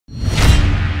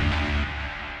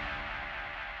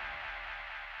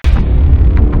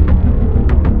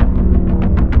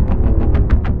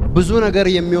ብዙ ነገር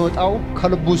የሚወጣው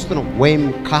ከልብ ውስጥ ነው ወይም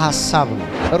ከሐሳብ ነው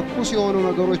እርኩስ የሆኑ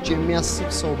ነገሮች የሚያስብ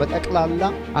ሰው በጠቅላላ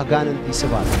አጋንንት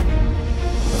ይስባል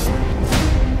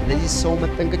ለዚህ ሰው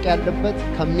መጠንቀቅ ያለበት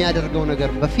ከሚያደርገው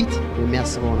ነገር በፊት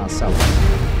የሚያስበውን ሐሳብ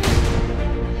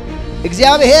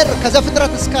እግዚአብሔር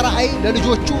ከዘፍጥረት እስከ ራእይ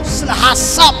ለልጆቹ ስለ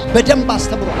ሐሳብ በደንብ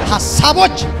አስተምሯል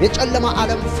ሐሳቦች የጨለማ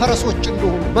ዓለም ፈረሶች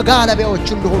እንደሆኑ መጋለቢያዎች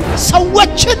እንደሆኑ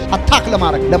ሰዎችን አታክ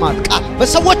ለማድረግ ለማጥቃት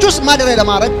በሰዎች ውስጥ ማደሪያ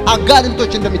ለማድረግ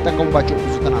አጋንንቶች እንደሚጠቀሙባቸው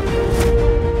ብዙ ተናግሯል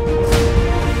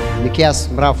ሚክያስ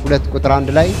ምዕራፍ 2 ቁጥር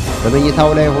 1 ላይ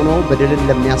በመኝታው ላይ ሆኖ በደልን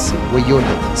ለሚያስብ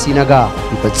ወዮለት ሲነጋ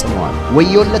ይፈጽመዋል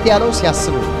ወዮለት ያለው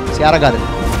ሲያስብ ሲያረጋ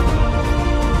አይደለም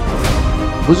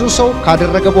ብዙ ሰው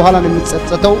ካደረገ በኋላ ነው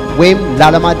የሚጸጸተው ወይም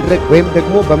ላለማድረግ ወይም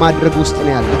ደግሞ በማድረግ ውስጥ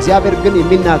ነው ያለው እግዚአብሔር ግን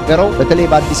የሚናገረው በተለይ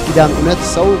በአዲስ ኪዳን እውነት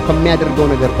ሰው ከሚያደርገው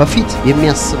ነገር በፊት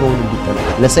የሚያስበውን እንዲጠነቅ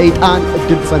ለሰይጣን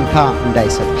እድል ፈንታ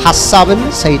እንዳይሰጥ ሐሳብን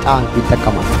ሰይጣን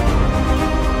ይጠቀማል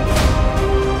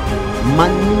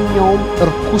ማንኛውም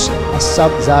እርኩስ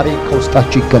ሐሳብ ዛሬ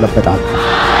ከውስጣችሁ ይገለበጣል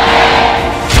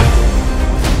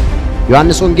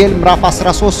ዮሐንስ ወንጌል ምዕራፍ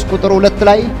 13 ቁጥር 2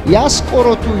 ላይ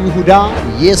ያስቆሮቱ ይሁዳ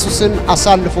ኢየሱስን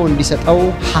አሳልፎ እንዲሰጠው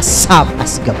ሐሳብ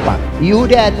አስገባ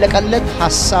ይሁዳ ያለቀለት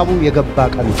ሐሳቡ የገባ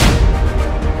ቀን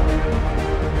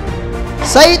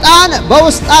ሰይጣን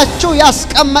በውስጣችሁ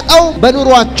ያስቀመጠው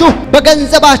በኑሯችሁ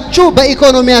በገንዘባችሁ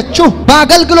በኢኮኖሚያችሁ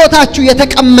በአገልግሎታችሁ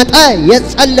የተቀመጠ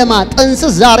የጨለማ ጥንስ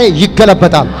ዛሬ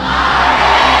ይገለበጣል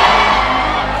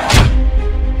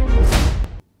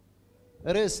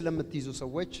ርዕስ ለምትይዙ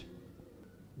ሰዎች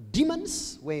ዲመንስ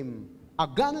ወይም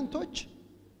አጋንንቶች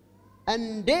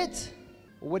እንዴት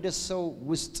ወደ ሰው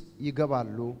ውስጥ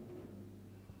ይገባሉ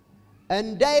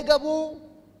እንዳይገቡ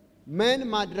ምን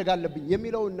ማድረግ አለብኝ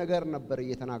የሚለውን ነገር ነበር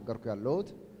እየተናገርኩ ያለሁት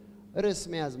ርዕስ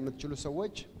መያዝ የምትችሉ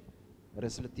ሰዎች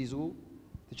ርዕስ ልትይዙ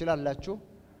ትችላላችሁ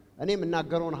እኔ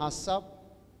የምናገረውን ሐሳብ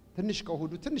ትንሽ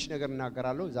ከሁዱ ትንሽ ነገር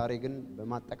እናገራለሁ ዛሬ ግን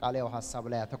በማጠቃለያው ሐሳብ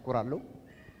ላይ አተኩራለሁ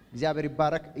እግዚአብሔር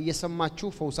ይባረክ እየሰማችሁ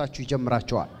ፈውሳችሁ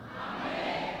ይጀምራችኋል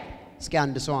እስኪ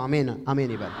አንድ ሰው አሜን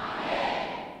አሜን ይበል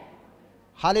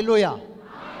ሃሌሉያ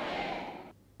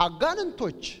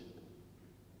አጋንንቶች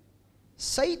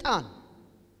ሰይጣን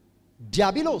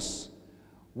ዲያብሎስ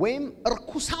ወይም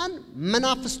እርኩሳን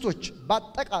መናፍስቶች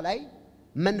በአጠቃላይ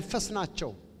መንፈስ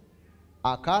ናቸው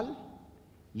አካል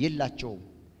የላቸውም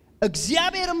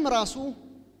እግዚአብሔርም ራሱ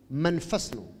መንፈስ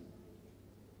ነው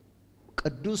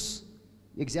ቅዱስ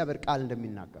የእግዚአብሔር ቃል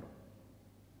እንደሚናገረው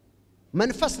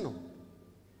መንፈስ ነው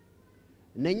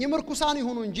እነኚህም እርኩሳን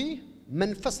ይሁኑ እንጂ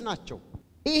መንፈስ ናቸው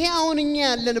ይሄ አሁንኛ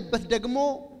ያለንበት ደግሞ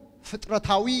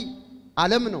ፍጥረታዊ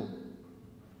ዓለም ነው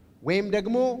ወይም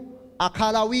ደግሞ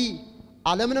አካላዊ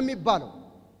ዓለም ነው የሚባለው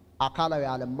አካላዊ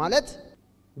ዓለም ማለት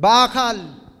በአካል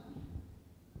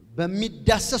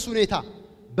በሚዳሰስ ሁኔታ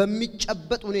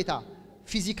በሚጨበጥ ሁኔታ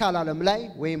ፊዚካል ዓለም ላይ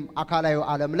ወይም አካላዊ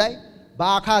ዓለም ላይ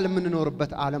በአካል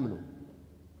የምንኖርበት ዓለም ነው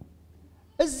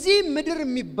እዚህ ምድር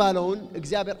የሚባለውን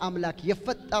እግዚአብሔር አምላክ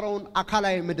የፈጠረውን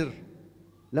አካላዊ ምድር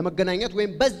ለመገናኘት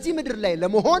ወይም በዚህ ምድር ላይ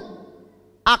ለመሆን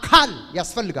አካል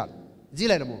ያስፈልጋል እዚህ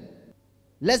ላይ ለመሆን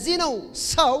ለዚህ ነው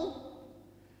ሰው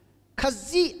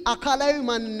ከዚህ አካላዊ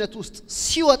ማንነት ውስጥ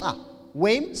ሲወጣ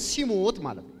ወይም ሲሞት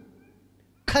ማለት ነው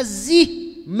ከዚህ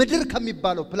ምድር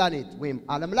ከሚባለው ፕላኔት ወይም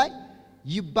ዓለም ላይ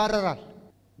ይባረራል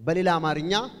በሌላ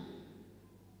አማርኛ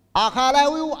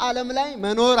አካላዊው ዓለም ላይ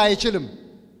መኖር አይችልም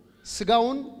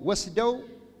ስጋውን ወስደው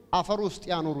አፈር ውስጥ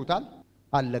ያኖሩታል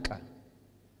አለቀ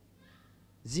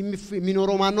እዚህ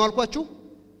የሚኖረው ማን ነው አልኳችሁ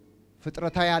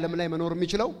ፍጥረታዊ ዓለም ላይ መኖር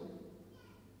የሚችለው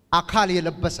አካል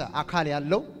የለበሰ አካል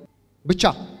ያለው ብቻ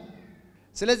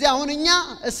ስለዚህ አሁንኛ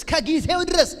እስከ ጊዜው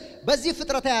ድረስ በዚህ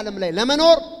ፍጥረታዊ ዓለም ላይ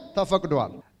ለመኖር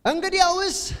ተፈቅዷል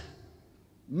እንግዲያውስ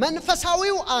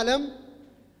መንፈሳዊው ዓለም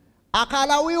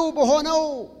አካላዊው በሆነው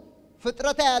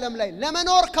ፍጥረታዊ ዓለም ላይ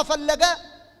ለመኖር ከፈለገ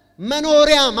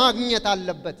መኖሪያ ማግኘት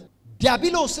አለበት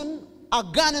ዲያብሎስን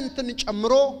አጋንንትን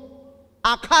ጨምሮ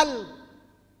አካል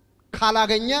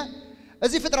ካላገኘ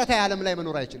እዚህ ፍጥረታዊ ዓለም ላይ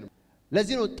መኖር አይችልም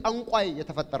ለዚህ ነው ጠንቋይ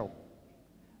የተፈጠረው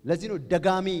ለዚህ ነው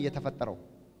ደጋሚ የተፈጠረው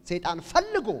ሰይጣን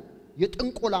ፈልጎ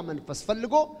የጥንቆላ መንፈስ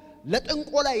ፈልጎ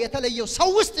ለጥንቆላ የተለየው ሰው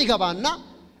ውስጥ ይገባና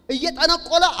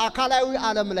እየጠነቆለ አካላዊ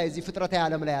ዓለም ላይ እዚህ ፍጥረታዊ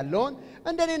ዓለም ላይ ያለውን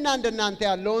እንደኔና እንደናንተ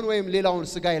ያለውን ወይም ሌላውን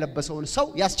ስጋ የለበሰውን ሰው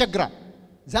ያስቸግራል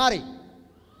ዛሬ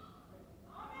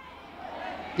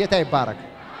ጌታ ይባረክ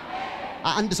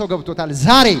አንድ ሰው ገብቶታል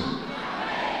ዛሬ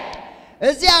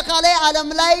እዚህ አካላዊ ዓለም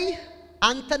ላይ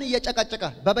አንተን እየጨቀጨቀ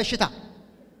በበሽታ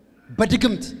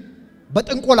በድግምት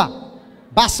በጥንቆላ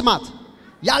ባስማት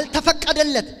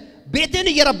ያልተፈቀደለት ቤትን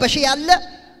እየረበሸ ያለ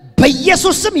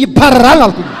በኢየሱስ ስም ይባረራል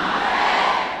አልኩኝ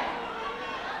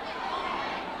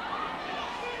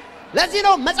ለዚህ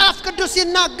ነው መጽሐፍ ቅዱስ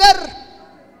ሲናገር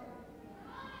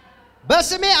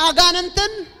በስሜ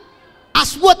አጋንንትን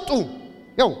አስወጡ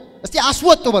ያው እስቲ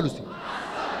አስወጡ በሉት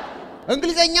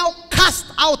እንግሊዘኛው ካስት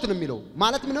አውት ነው የሚለው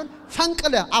ማለት ምን ነው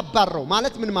ፈንቅለ አባረው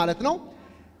ማለት ምን ማለት ነው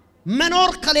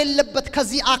መኖር ከሌለበት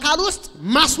ከዚህ አካል ውስጥ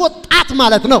ማስወጣት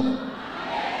ማለት ነው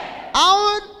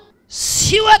አሁን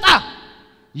ሲወጣ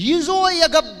ይዞ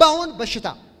የገባውን በሽታ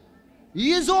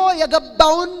ይዞ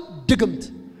የገባውን ድግምት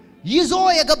ይዞ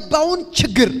የገባውን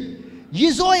ችግር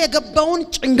ይዞ የገባውን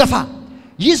ጭንገፋ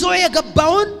ይዞ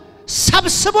የገባውን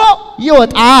ሰብስቦ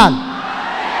ይወጣል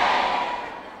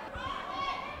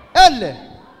እለ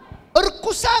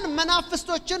እርኩሳን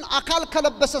መናፍስቶችን አካል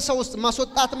ከለበሰ ሰው ውስጥ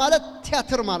ማስወጣት ማለት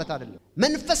ቲያትር ማለት አይደለም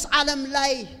መንፈስ ዓለም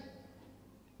ላይ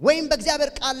ወይም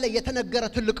በእግዚአብሔር ቃል ላይ የተነገረ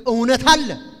ትልቅ እውነት አለ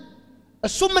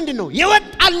እሱ ምንድነው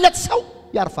የወጣለት ሰው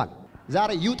ያርፋል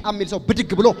ዛሬ ይውጣ የሚል ሰው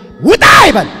ብድግ ብሎ ውጣ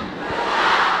ይበል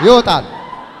ይወጣል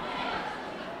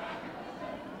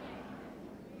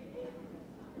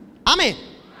አሜን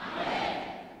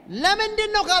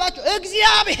ለምንድነው ካላችሁ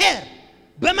እግዚአብሔር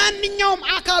በማንኛውም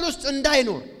አካል ውስጥ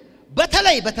እንዳይኖር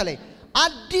በተለይ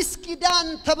አዲስ ኪዳን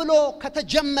ተብሎ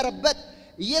ከተጀመረበት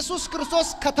ኢየሱስ ክርስቶስ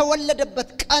ከተወለደበት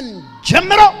ቀን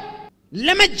ጀምሮ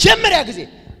ለመጀመሪያ ጊዜ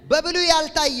በብሉይ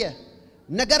ያልታየ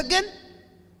ነገር ግን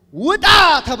ውጣ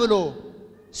ተብሎ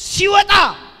ሲወጣ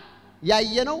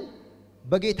ያየነው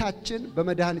በጌታችን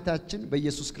በመድኃኒታችን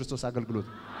በኢየሱስ ክርስቶስ አገልግሎት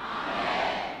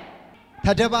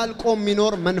ተደባልቆ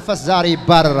የሚኖር መንፈስ ዛሬ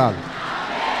ይባረራል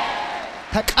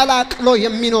ተቀላቅሎ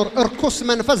የሚኖር እርኩስ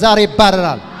መንፈስ ዛሬ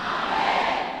ይባረራል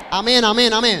አሜን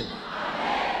አሜን አሜን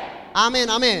አሜን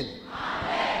አሜን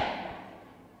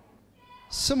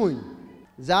ስሙኝ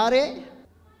ዛሬ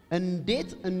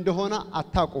እንዴት እንደሆነ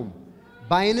አታቁም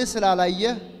ባይነ ስላላየ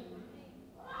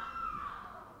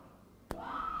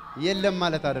የለም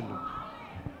ማለት አይደለም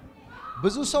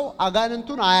ብዙ ሰው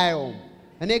አጋንንቱን አያየውም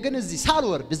እኔ ግን እዚህ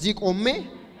ሳልወርድ እዚህ ቆሜ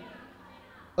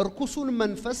እርኩሱን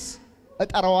መንፈስ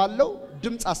እጠራዋለሁ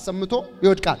ድምጽ አሰምቶ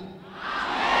ይወድቃል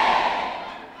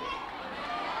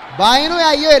ባይኑ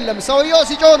ያየው የለም ሰውየው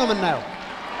ሲጮህ ነው የምናየው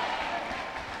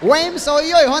ወይም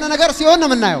ሰውየው የሆነ ነገር ሲሆን ነው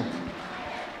የምናየው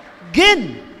ግን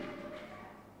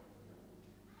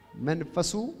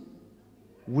መንፈሱ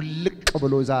ውልቅ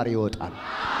ብሎ ዛሬ ይወጣል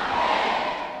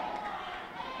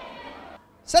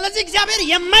ስለዚህ እግዚአብሔር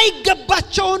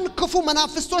የማይገባቸውን ክፉ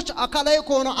መናፍስቶች አካላዊ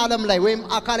ከሆነ ዓለም ላይ ወይም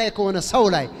አካላዊ ከሆነ ሰው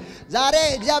ላይ ዛሬ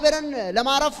እግዚአብሔርን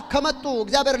ለማረፍ ከመጡ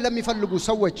እግዚአብሔርን ለሚፈልጉ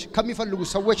ሰዎች ከሚፈልጉ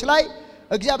ሰዎች ላይ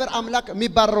እግዚአብሔር አምላክ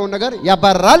የሚባረረው ነገር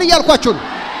ያባረራል ይያልኳችሁ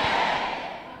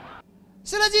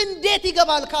ስለዚህ እንዴት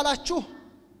ይገባል ካላችሁ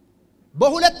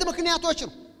በሁለት ምክንያቶች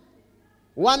ነው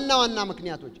ዋና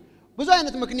ምክንያቶች ብዙ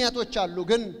አይነት ምክንያቶች አሉ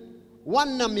ግን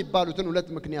ዋና የሚባሉትን ሁለት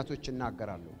ምክንያቶች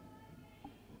እናገራለሁ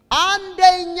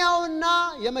አንደኛውና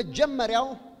የመጀመሪያው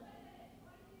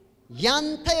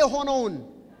ያንተ የሆነውን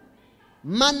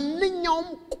ማንኛውም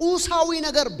ቁሳዊ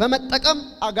ነገር በመጠቀም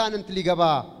አጋንንት ሊገባ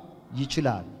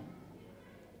ይችላል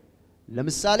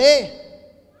ለምሳሌ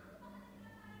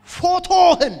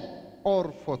ፎቶህን ኦር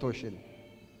ፎቶሽን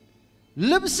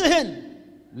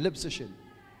ልብስሽን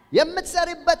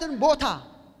የምትሰሪበትን ቦታ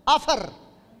አፈር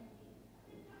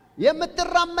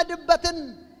የምትራመድበትን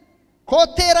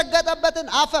ኮቴ ረገጠበትን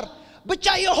አፈር ብቻ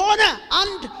የሆነ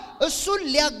አንድ እሱን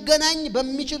ሊያገናኝ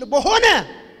በሚችል በሆነ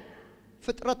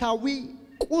ፍጥረታዊ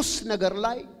ቁስ ነገር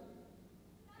ላይ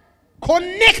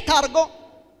ኮኔክት አድርጎ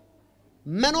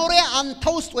መኖሪያ አንተ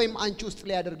ውስጥ ወይም አንቺ ውስጥ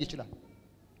ሊያደርግ ይችላል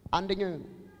አንደኛው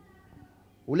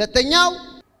ሁለተኛው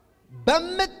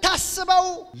በመታሰበው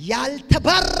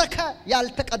ያልተባረከ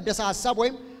ያልተቀደሰ ሐሳብ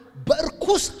ወይም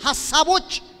በርኩስ ሐሳቦች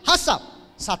ሐሳብ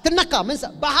ሳትነካ ምን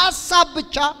በሐሳብ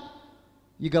ብቻ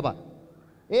ይገባል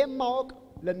ማወቅ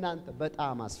ለናንተ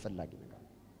በጣም አስፈላጊ ነገር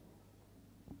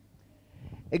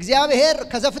እግዚአብሔር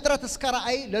ከዘፍጥረት እስከ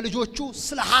ራእይ ለልጆቹ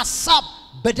ስለ ሐሳብ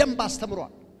በደንብ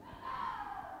አስተምሯል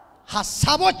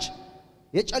ሐሳቦች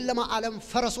የጨለማ ዓለም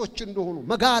ፈረሶች እንደሆኑ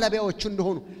መጋለቢያዎች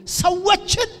እንደሆኑ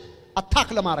ሰዎችን አታክ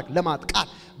ለማድረግ ለማጥቃት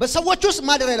በሰዎች ውስጥ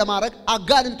ማደሪያ ለማድረግ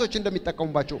አጋንንቶች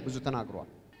እንደሚጠቀሙባቸው ብዙ ተናግሯል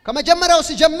ከመጀመሪያው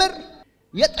ሲጀምር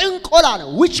የጥንቆላ ነው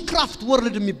ዊችክራፍት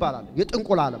ወርልድ የሚባላል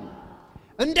የጥንቆላ ዓለም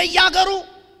እንደያገሩ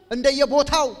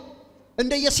እንደየቦታው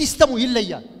እንደየሲስተሙ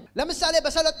ይለያል ለምሳሌ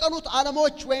በሰለጠኑት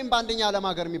ዓለሞች ወይም በአንደኛ ዓለም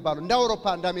ሀገር የሚባሉ እንደ አውሮፓ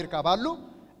እንደ አሜሪካ ባሉ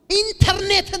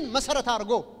ኢንተርኔትን መሰረት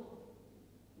አድርጎ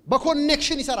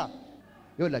በኮኔክሽን ይሰራል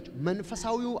ይወላችሁ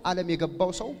መንፈሳዊው ዓለም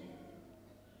የገባው ሰው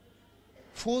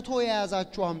ፎቶ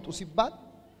የያዛችሁ አምጡ ሲባል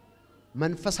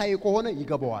መንፈሳዊ ከሆነ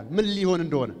ይገባዋል ምን ሊሆን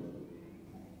እንደሆነ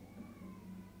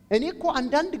እኔ እኮ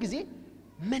አንዳንድ ጊዜ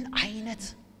ምን አይነት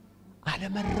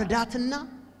አለመረዳትና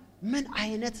ምን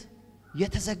አይነት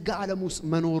የተዘጋ ዓለም ውስጥ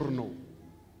መኖር ነው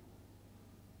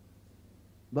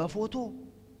በፎቶ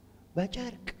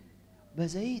በጨርቅ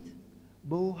በዘይት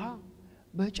በውሃ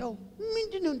በጨው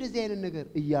ምንድነው እንደዚህ አይነት ነገር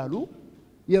እያሉ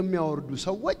የሚያወርዱ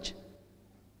ሰዎች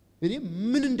እኔ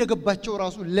ምን እንደገባቸው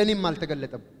ራሱ ለኔም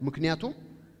አልተገለጠም ምክንያቱም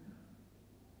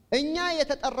እኛ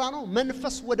የተጠራነው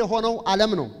መንፈስ ወደ ሆነው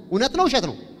ዓለም ነው እውነት ነው ውሸት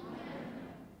ነው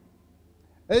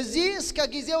እዚህ እስከ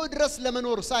ጊዜው ድረስ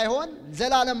ለመኖር ሳይሆን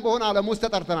ዘላለም በሆነ ዓለም ውስጥ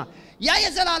ተጠርተናል ያ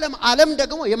የዘላለም ዓለም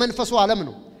ደግሞ የመንፈሱ ዓለም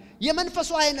ነው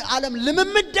የመንፈሱ ዓለም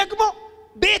ልምምድ ደግሞ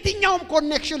በየትኛውም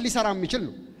ኮኔክሽን ሊሰራ የሚችል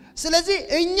ነው ስለዚህ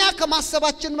እኛ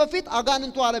ከማሰባችን በፊት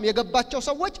አጋንንቱ ዓለም የገባቸው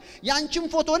ሰዎች ያንቺን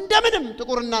ፎቶ እንደምንም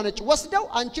ጥቁርና ነጭ ወስደው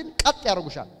አንቺን ቀጥ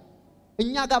ያርጉሻል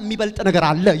እኛ ጋር የሚበልጥ ነገር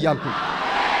አለ ይያልኩ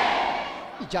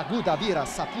ጃጉዳ ቢራ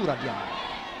ሳፑራ ዲያ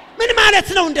ምን ማለት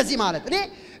ነው እንደዚህ ማለት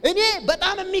እኔ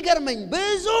በጣም የሚገርመኝ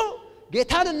ብዙ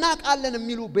ጌታንና ቃልን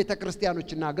የሚሉ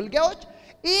ቤተክርስቲያኖችና አገልጋዮች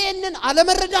ይሄንን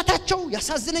አለመረዳታቸው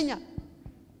ያሳዝነኛል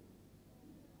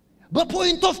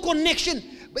በፖይንት ኦፍ ኮኔክሽን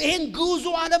ይሄን ጉዞ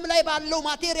ዓለም ላይ ባለው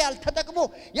ማቴሪያል ተጠቅሞ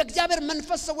የእግዚአብሔር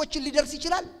መንፈስ ሰዎችን ሊደርስ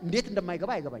ይችላል እንዴት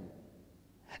እንደማይገባ አይገባኝም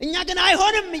እኛ ግን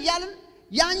አይሆንም ይያልን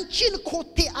ያንቺን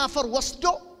ኮቴ አፈር ወስዶ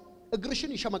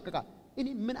እግርሽን ይሸመቀቃል እኔ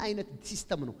ምን አይነት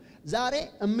ሲስተም ነው ዛሬ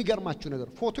የሚገርማችሁ ነገር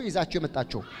ፎቶ ይዛችሁ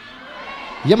የመጣችሁ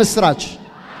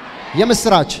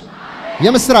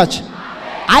የምስራች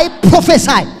አይ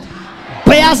ፕሮፌሳይ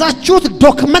በያዛችሁት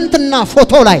ዶክመንትና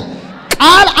ፎቶ ላይ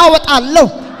ቃል አወጣለሁ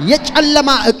የጨለማ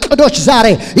እቅዶች ዛሬ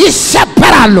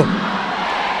ይሰበራሉ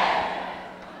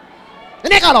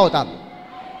እኔ ቃል አወጣለሁ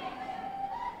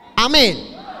አሜን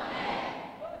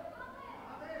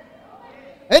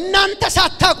እናንተ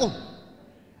ሳታቁ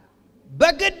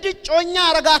በግድ ጮኛ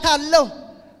አረጋታለሁ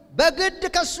በግድ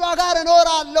ከሷ ጋር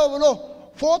እኖራለሁ ብሎ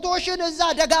ፎቶሽን እዛ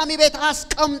ደጋሚ ቤት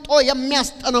አስቀምጦ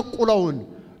የሚያስጠነቁለውን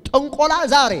ጥንቆላ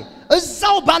ዛሬ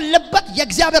እዛው ባለበት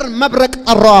የእግዚአብሔር መብረቅ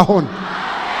ጠራው አሁን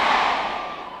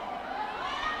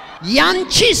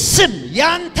ያንቺ ስም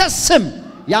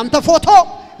ያንተ ፎቶ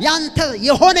ያንተ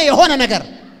የሆነ ነገር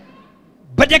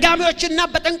በደጋሚዎችና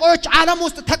በጥንቆሎች ዓለም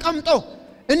ውስጥ ተቀምጦ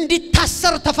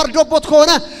እንዲታሰር ተፈርዶበት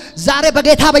ከሆነ ዛሬ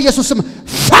በጌታ በኢየሱስ ስም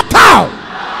ፈታው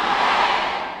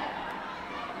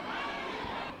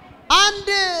አንድ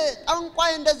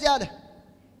ጠንቋይ እንደዚህ አለ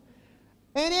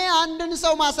እኔ አንድን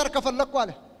ሰው ማሰር ከፈለኩ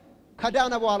አለ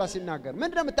ከዳነ በኋላ ሲናገር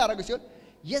ምንድነው የምታረጋው ሲሆን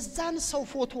የዛን ሰው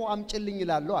ፎቶ አምጭልኝ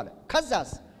ይላል አለ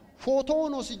ከዛስ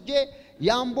ፎቶውን ወስጄ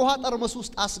ያምቦሃ ጠርመስ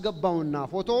ውስጥ አስገባውና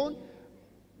ፎቶውን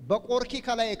በቆርኪ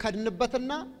ከላይ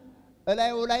ከድንበትና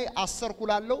እላዩ ላይ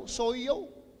አሰርኩላለው ሰውየው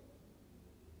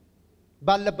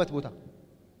ባለበት ቦታ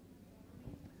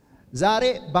ዛሬ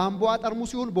በአምቦሃ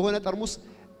ጠርሙስ ይሁን በሆነ ጠርሙስ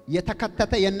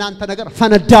የተከተተ የናንተ ነገር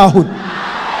ፈነዳሁን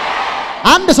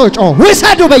አንድ ሰው ጮህ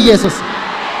ውሰዱ በኢየሱስ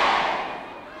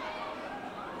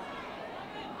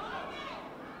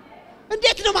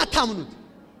እንዴት ነው ማታምኑት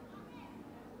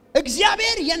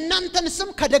እግዚአብሔር የናንተን ስም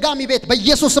ከደጋሚ ቤት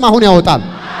በኢየሱስ ስም አሁን ያወጣል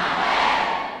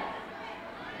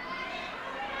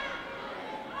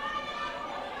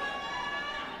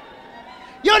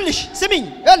ይልሽ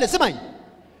ስማኝ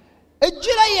እጅ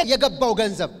ላይ የገባው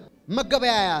ገንዘብ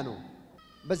መገበያያ ነው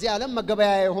በዚህ ዓለም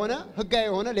መገበያያ የሆነ ህጋዊ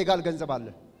የሆነ ሌጋል ገንዘብ አለ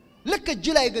ልክ እጅ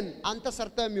ላይ ግን አንተ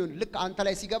ሰርተህ የሚሆን ልክ አንተ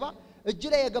ላይ ሲገባ እጅ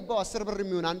ላይ የገባው 10 ብር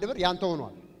የሚሆን 1 ብር ያንተ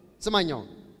ሆኗል ስማኛው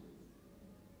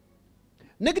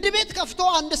ንግድ ቤት ከፍቶ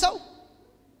አንድ ሰው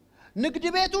ንግድ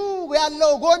ቤቱ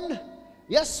ያለው ጎን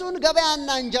የሱን ገበያና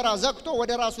እንጀራ ዘግቶ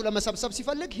ወደ ራሱ ለመሰብሰብ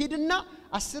ሲፈልግ ሂድና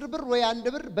 10 ብር ወይ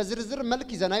 1 ብር በዝርዝር መልክ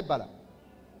ይዘና ይባላል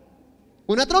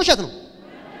እውነት ነው ውሸት ነው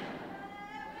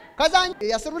ከዛ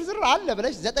የ10 ብር ዝርዝር አለ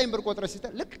ብለሽ 9 ብር ቆጥረሽ ሲተ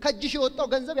ልክ ከጅሽ የወጣው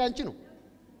ገንዘብ ያንቺ ነው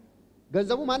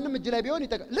ገንዘቡ ማንንም እጅ ላይ ቢሆን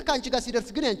ልክ አንቺ ጋር ሲደርስ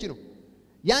ግን ያንቺ ነው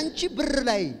ያንቺ ብር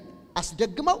ላይ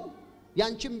አስደግመው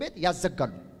ያንቺን ቤት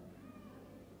ያዘጋሉ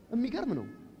የሚገርም ነው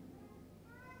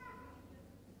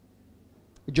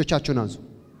እጆቻችሁን አንሱ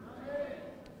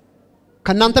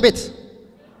ከናንተ ቤት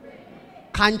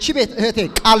ካንቺ ቤት እህቴ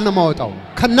ቃል ነው ማወጣው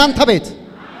ከናንተ ቤት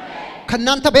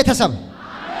ከናንተ ቤተሰብ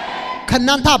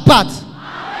ከናንተ አባት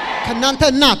ከናንተ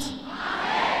እናት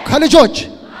ከልጆች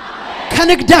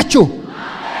ከንግዳችሁ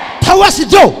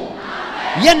ተወስዶ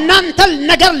የናንተ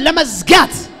ነገር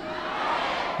ለመዝጋት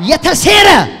የተሰረ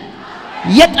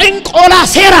የጥንቆላ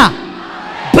ሴራ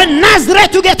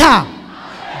በናዝሬቱ ጌታ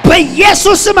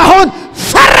በኢየሱስ ስም አሁን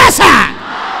ፈረሰ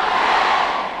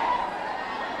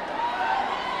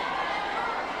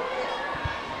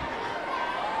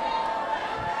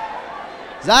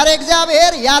ዛሬ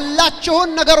እግዚአብሔር ያላችሁን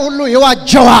ነገር ሁሉ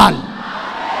ይዋጀዋል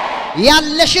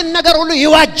ያለሽን ነገር ሁሉ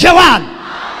ይዋጀዋል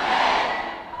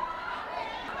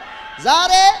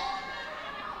ዛሬ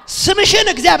ስምሽን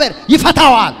እግዚአብሔር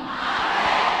ይፈታዋል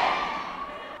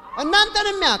እናንተን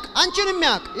የሚያቅ አንቺን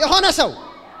የሚያቅ የሆነ ሰው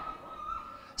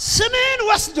ስምን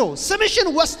ወስዶ ስምሽን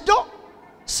ወስዶ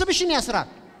ስምሽን ያስራል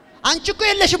አንቺ እኮ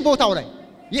የለሽም ቦታው ላይ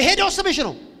የሄደው ስምሽ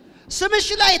ነው ስምሽ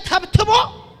ላይ ተብትቦ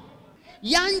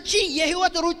ያንቺ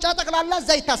የህይወት ሩጫ ተቀላላ እዛ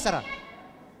ይታሰራል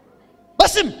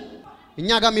በስም እኛ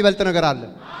ጋር የሚበልጥ ነገር አለ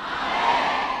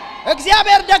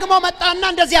እግዚአብሔር ደግሞ መጣና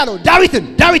እንደዚህ ያለው ዳዊትን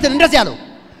እንደዚህ ያለው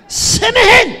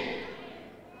ስምህን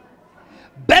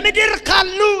በመድር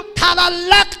ካሉ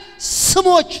ታላላቅ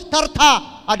ስሞች ተርታ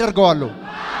አደርገዋለሁ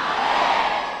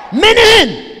ምንህን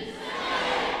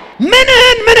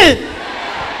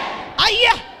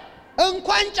አየህ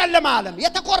እንኳን ጨለማ ዓለም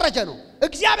የተቆረጀ ነው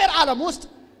እግዚአብሔር ዓለም ውስጥ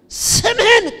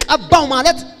ስምህን ቀባው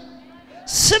ማለት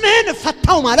ስምህን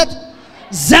ፈታው ማለት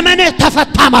ዘመንህ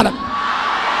ተፈታ ማለት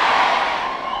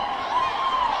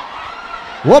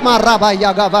ወማራባ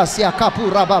ያጋቫሲያ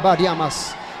ካፑራ ባባዲያማስ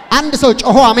አንድ ሰው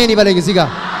ጮሆ አሜን ይበለኝ እዚህ ጋር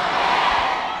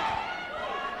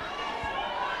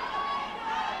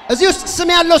እዚህ ውስጥ ስም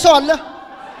ያለው ሰው አለ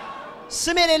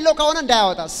ስም የሌለው ከሆነ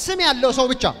እንዳያወጣ ስም ያለው ሰው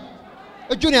ብቻ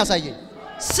እጁን ያሳየኝ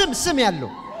ስም ያለው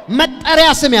መጠሪያ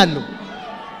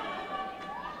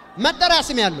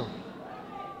ስም ያለው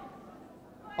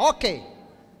ኦኬ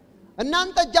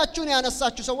እናንተ እጃችሁን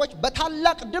ያነሳችሁ ሰዎች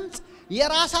በታላቅ ድምጽ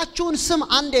የራሳችሁን ስም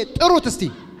አንዴ ጥሩት እስቲ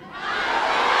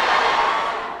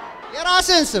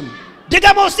የራስህን ስም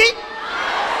ድገመው እስቲ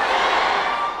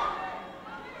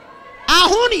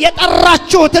አሁን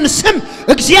የጠራችሁትን ስም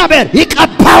እግዚአብሔር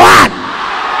ይቀባዋል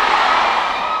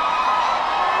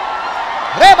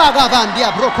ሬባጋቫንዲያ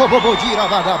ብሮኮቦቦጂ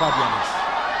ራባጋባዲያስ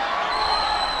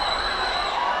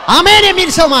አሜን የሚል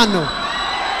ሰው ማን ነው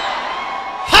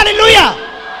ሃሌሉያ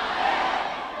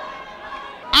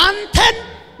አንተን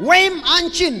ወይም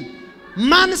አንቺን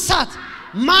ማንሳት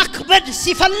ማክበድ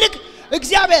ሲፈልግ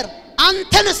እግዚአብሔር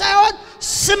አንተን ሳይሆን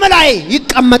ስም ላይ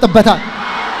ይቀመጥበታል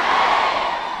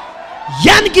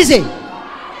ያን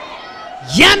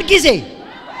ጊዜ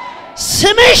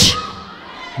ስምሽ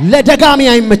ለደጋሚ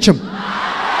አይመችም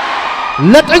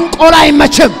ለጥንቆላ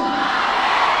አይመችም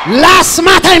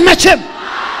ለአስማት አይመችም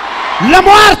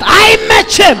ለሟርት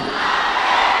አይመችም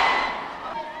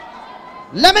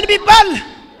ለምን ቢባል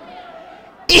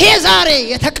ይሄ ዛሬ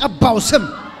የተቀባው ስም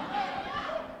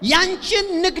ያንቺን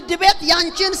ንግድ ቤት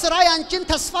ያንቺን ስራ ያንቺን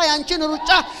ተስፋ ያንቺን ሩጫ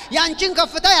ያንቺን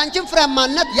ከፍታ ያንቺን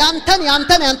ፍሬያማነት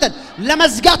ያንተን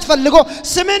ለመዝጋት ፈልጎ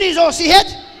ስምን ይዞ ሲሄድ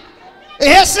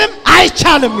ይሄ ስም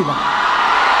አይቻልም ይላል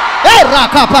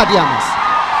ራካፓዲያማስ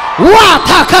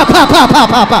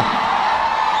ዋታካፓፓፓፓ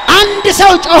አንድ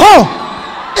ሰው ጮሆ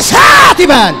እሳት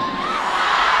ይባል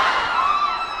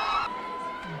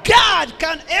God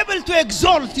can able to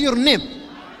exalt your name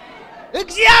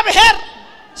እግዚአብሔር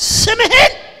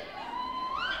ስምህን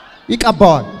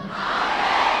ይቀባዋል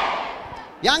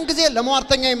ያን ጊዜ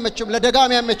ለሟርተኛ አይመችም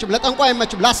ለደጋሚ አይመችም ለጠንቋይ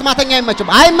አይመችም ለአስማተኛ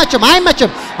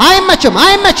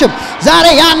አይመችም ዛሬ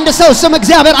ያንድ ሰው ስም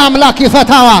እግዚአብሔር አምላክ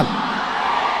ይፈታዋል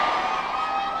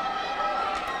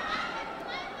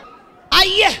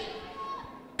አየህ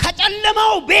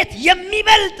ከጨለማው ቤት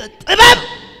የሚበልጥ ጥበብ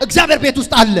እግዚአብሔር ቤት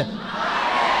ውስጥ አለ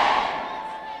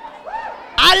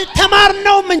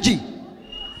አልተማርነውም እንጂ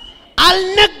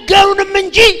አልነገሩንም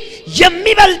እንጂ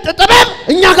የሚበልጥ ጥበብ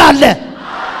እኛ ጋር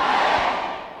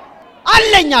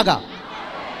አለ እኛ ጋር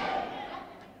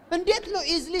እንዴት ነው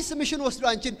ኢዝሊ ስምሽን ወስዶ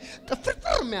አንቺን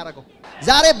ጥፍርጥር የሚያደርገው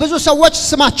ዛሬ ብዙ ሰዎች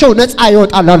ስማቸው ነፃ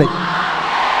ይወጣል አለኝ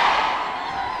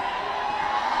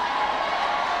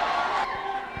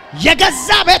የገዛ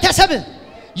ቤተሰብ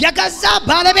የገዛ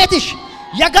ባለቤትሽ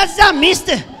የገዛ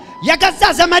ሚስትህ የገዛ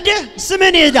ዘመድህ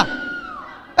ስምን ይዳ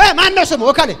ማን ነው ስሙ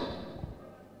ወካለ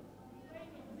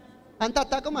አንተ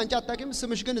አታውቅም አንቺ አታውቂም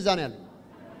ስምሽ ግን እዛ ነው ያለው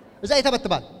እዛ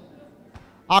ይተበትባል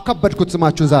አከበድኩት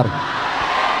ስማችሁን ዛሬ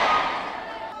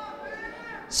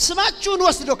ስማችሁን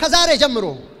ወስዶ ከዛሬ ጀምሮ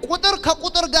ቁጥር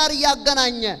ከቁጥር ጋር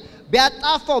ያገናኘ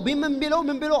ቢያጣፋው ምን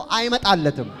ቢለው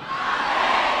አይመጣለትም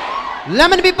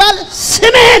ለምን ቢባል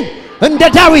ስምን እንደ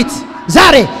ዳዊት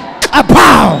ዛሬ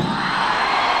ቀባው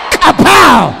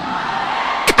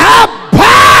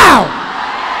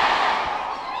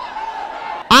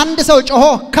አንድ ሰው ጮሆ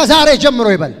ከዛሬ ጀምሮ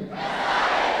ይበል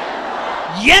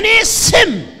የኔ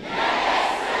ስም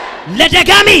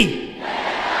ለደጋሚ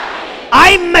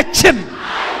አይመችም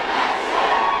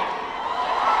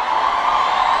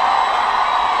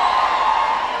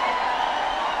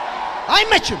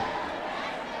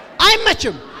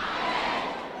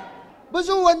ብዙ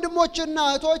ወንድሞችና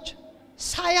እህቶች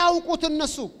ሳያውቁት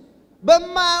እነሱ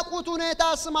በማያውቁት ሁኔታ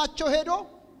ስማቸው ሄዶ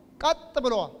ቀጥ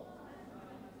ብለዋል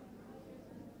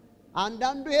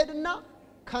አንዳንዱ ሄድና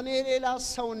ከኔ ሌላ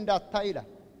ሰው እንዳታይ ይላል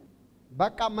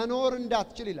በቃ መኖር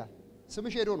እንዳትችል ይላል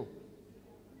ስምሽ ሄዶ ነው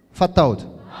ፈታውት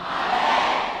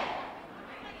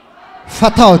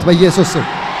ፈታሁት በኢየሱስ ስም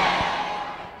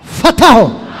ፈታሁ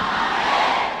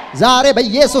ዛሬ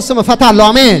በኢየሱስ ስም ፈታለሁ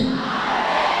አሜን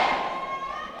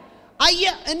አየ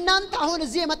እናንተ አሁን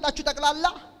እዚህ የመጣችሁ ተቀላላ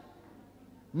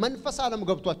መንፈስ ዓለም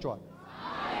ገብቷቸዋል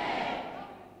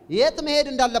የት መሄድ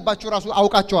እንዳለባችሁ ራሱ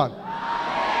አውቃቸዋል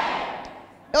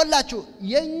ይኸውላችሁ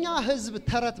የኛ ህዝብ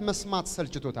ተረት መስማት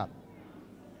ሰልችቶታል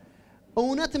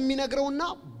እውነት የሚነግረውና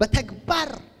በተግባር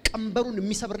ቀንበሩን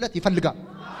የሚሰብርለት ይፈልጋል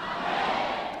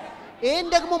ይሄን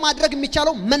ደግሞ ማድረግ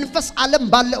የሚቻለው መንፈስ ዓለም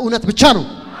ባለ እውነት ብቻ ነው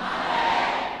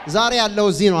ዛሬ ያለው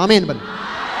እዚህ ነው አሜን በል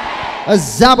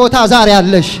እዛ ቦታ ዛሬ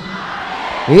ያለሽ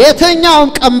የትኛውም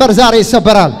ቀንበር ዛሬ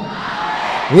ይሰበራል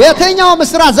የትኛውም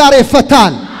እስራት ዛሬ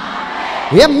ይፈታል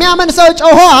የሚያምን ሰው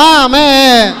ጮሆ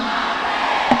አሜን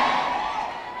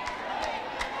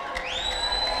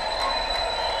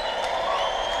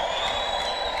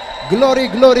Glory,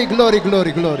 glory, glory,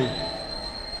 glory, glory.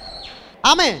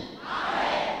 Amen.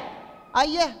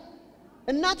 አየህ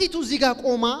እናቲቱ እዚህ ጋር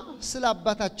ቆማ ስለ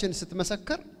አባታችን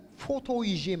ስትመሰክር ፎቶ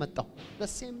ይዤ መጣሁ the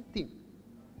same thing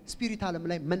ስፒሪት ዓለም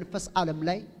ላይ መንፈስ ዓለም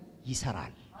ላይ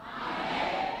ይሰራል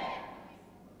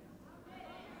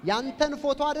ያንተን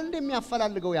ፎቶ አይደል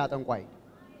እንደሚያፈላልገው ያጠንቋይ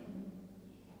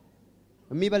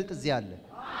የሚበልጥ እዚህ አለ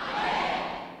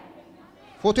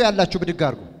ፎቶ ያላችሁ ብድግ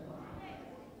አድርጉ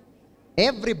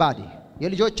everybody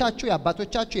የልጆቻችሁ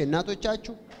የአባቶቻችሁ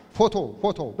የእናቶቻችሁ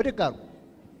ፎቶ ብድግ አድርጉ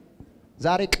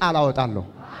ዛሬ ቃል አወጣለሁ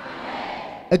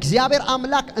እግዚአብሔር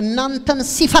አምላክ እናንተን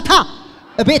ሲፈታ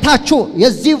ቤታችሁ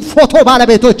የዚህ ፎቶ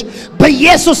ባለቤቶች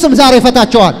በኢየሱስ ስም ዛሬ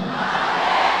ይፈታቸዋል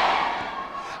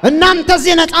እናንተ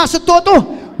እዚህ ነፃ ስትወጡ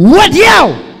ወዲያው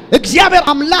እግዚአብሔር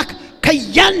አምላክ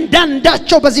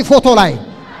ከያንዳንዳቸው በዚህ ፎቶ ላይ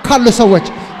ካሉ ሰዎች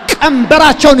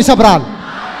ቀንበራቸውን ይሰብራል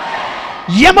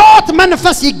የሞት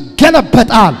መንፈስ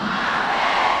ይገለበጣል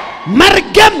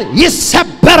መርገም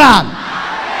ይሰበራል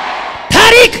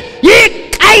ታሪክ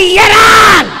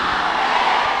ይቀየራል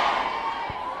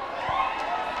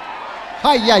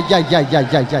ሃያ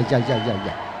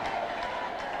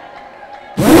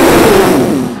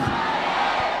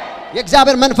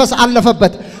የእግዚአብሔር መንፈስ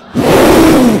አለፈበት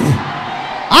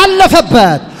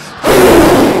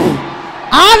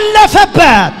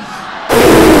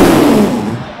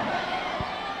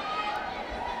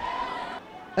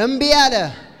እምቢ ያለ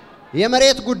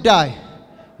የመሬት ጉዳይ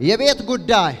የቤት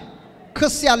ጉዳይ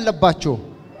ክስ ያለባችሁ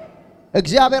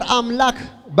እግዚአብሔር አምላክ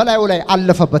በላዩ ላይ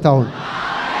አለፈበት አሁን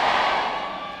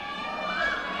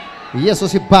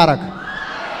ኢየሱስ ይባረክ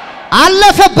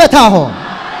አለፈበት አሁን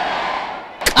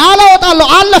ቃል አወጣለሁ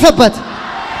አለፈበት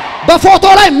በፎቶ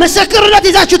ላይ ምስክርነት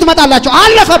ይዛችሁ ትመጣላችሁ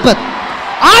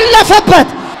አለፈበት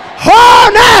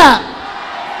ሆነ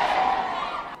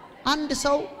አንድ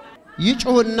ሰው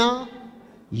ይጮህና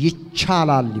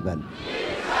ይቻላል ይበል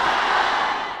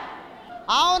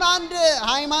አሁን አንድ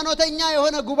ሃይማኖተኛ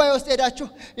የሆነ ጉባኤ ውስጥ ሄዳችሁ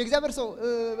የእግዚአብሔር ሰው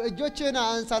እጆችህን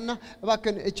አንሳና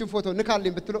እባክህ እቺን ፎቶ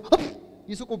ንካልኝ ብትሉ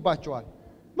ይስቁባቸዋል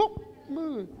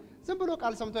ዝም ብሎ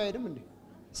ቃል ሰምቶ አይሄድም እንዴ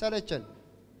ሰለቸን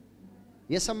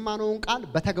የሰማነውን ቃል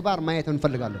በተግባር ማየት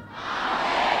እንፈልጋለን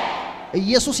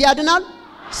ኢየሱስ ያድናል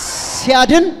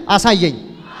ሲያድን አሳየኝ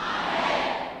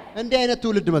እንዴ አይነት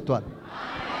ትውልድ መጥቷል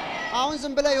አሁን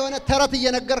ዝም ብለ የሆነ ተረት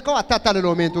እየነገርከው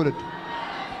አታታልለው ሜን ትውልድ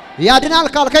ያድናል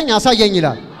ካልከኝ አሳየኝ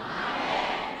ይላል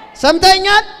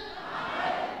ሰምተኛል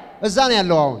እዛ ነው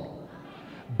ያለው አሁን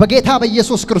በጌታ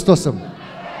በኢየሱስ ክርስቶስ ስም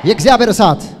የእግዚአብሔር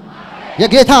እሳት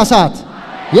የጌታ እሳት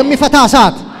የሚፈታ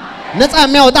እሳት ነፃ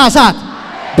የሚያወጣ እሳት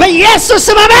በኢየሱስ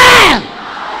ስም አሜን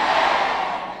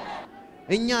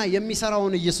እኛ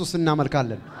የሚሰራውን ኢየሱስ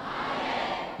እናመልካለን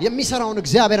የሚሰራውን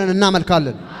እግዚአብሔርን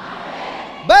እናመልካለን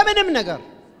በምንም ነገር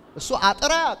እሱ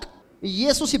አጥራቅ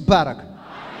ኢየሱስ ይባረክ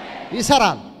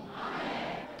ይሰራል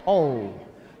ኦ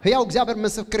ሕያው እግዚአብሔር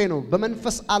ምስክሬ ነው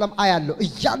በመንፈስ ዓለም አያለው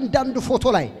እያንዳንዱ ፎቶ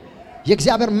ላይ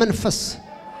የእግዚአብሔር መንፈስ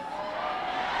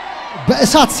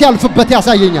በእሳት ሲያልፍበት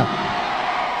ያሳየኛል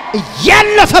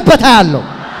እያለፈበት ያለው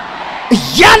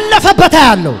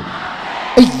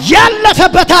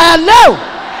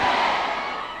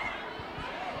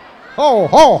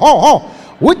ሆ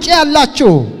ውጭ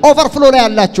ያላችሁ ኦቨርፍሎ ላይ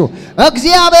ያላችሁ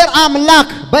እግዚአብሔር አምላክ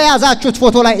በያዛችሁት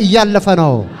ፎቶ ላይ እያለፈ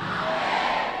ነው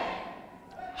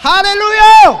ሃሌሉያ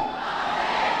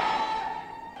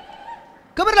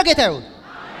ክብር ለጌታ ይሁን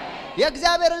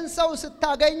የእግዚአብሔርን ሰው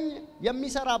ስታገኝ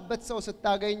የሚሰራበት ሰው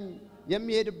ስታገኝ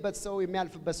የሚሄድበት ሰው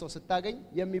የሚያልፍበት ሰው ስታገኝ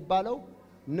የሚባለው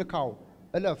ንካው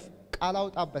እለፍ ቃል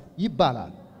አውጣበት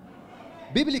ይባላል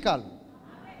ቢብሊካል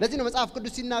ለዚህ ነው መጽሐፍ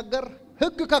ቅዱስ ሲናገር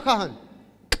ሕግ ከካህን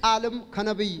ቃልም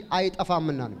ከነብይ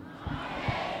አይጠፋምና ነው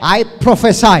አይ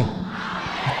ፕሮፌሳይ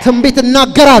ትንቢት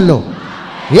እናገራለሁ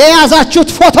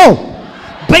የያዛችሁት ፎቶ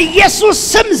በኢየሱስ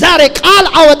ስም ዛሬ ቃል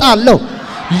አወጣለሁ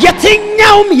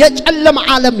የትኛውም የጨለማ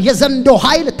ዓለም የዘንዶ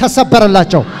ኃይል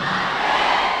ተሰበረላቸው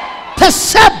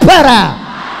ተሰበረ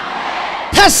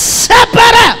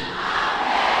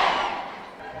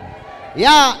ያ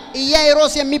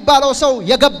ኢያኢሮስ የሚባለው ሰው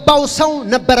የገባው ሰው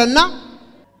ነበርና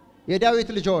የዳዊት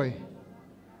ልጅ ሆይ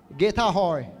ጌታ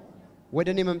ሆይ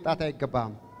ወደኔ መምጣት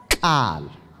አይገባም ቃል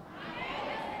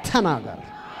ተናገር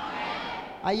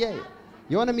አየ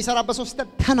የሆነ የሚሰራበት ሰው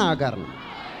ተናገር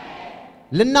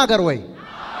ልናገር ወይ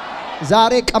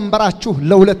ዛሬ ቀንበራችሁ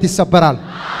ለሁለት ይሰበራል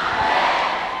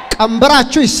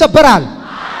ቀንበራችሁ ይሰበራል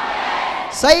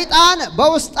ሰይጣን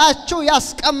በውስጣችሁ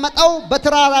ያስቀመጠው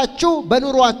በትራራችሁ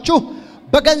በኑሯችሁ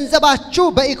በገንዘባችሁ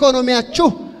በኢኮኖሚያችሁ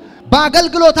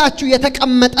በአገልግሎታችሁ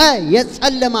የተቀመጠ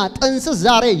የጨለማ ጥንስ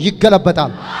ዛሬ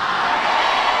ይገለበጣል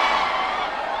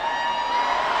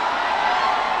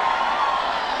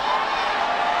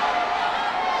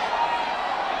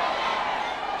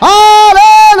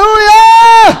ሃሌሉያ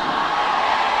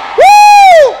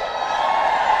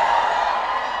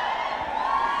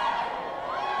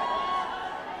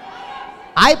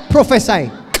I prophesy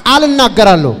ቃል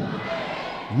እናገራለሁ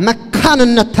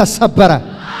መካንነት ተሰበረ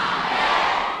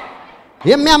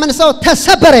የሚያምን ሰው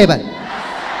ተሰበረ ይበል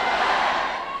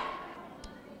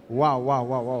ዋው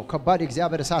ከባድ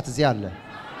እግዚአብሔር እሳት እዚህ አለ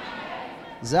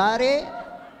ዛሬ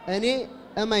እኔ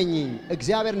እመኚኝ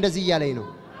እግዚአብሔር እንደዚህ እያለኝ ነው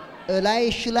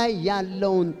እላይሽ ላይ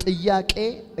ያለውን ጥያቄ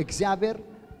እግዚአብሔር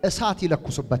እሳት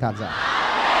ይለኩስበታል ዛሬ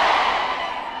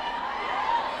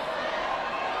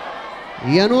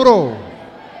የኑሮ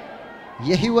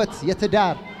የህይወት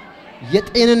የትዳር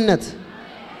የጤንነት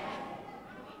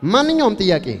ማንኛውም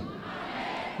ጥያቄ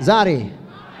ዛሬ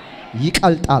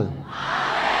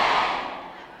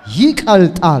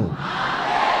ይቀልጣል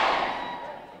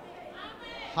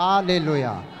ሃሌሉያ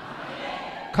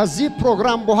ከዚህ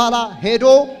ፕሮግራም በኋላ ሄዶ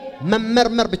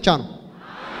መመርመር ብቻ ነው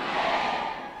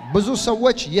ብዙ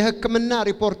ሰዎች የህክምና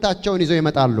ሪፖርታቸውን ይዘው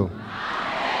ይመጣሉ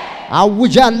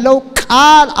አውጃለሁ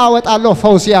ቃል አወጣለሁ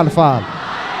ፈውስ ያልፋል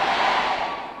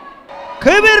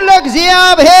ክብር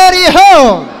ለእግዚአብሔር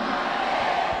ይሁን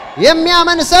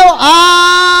የሚያምን ሰው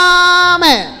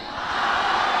አሜን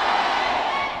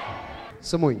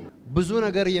ስሙኝ ብዙ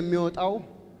ነገር የሚወጣው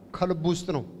ከልብ ውስጥ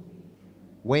ነው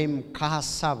ወይም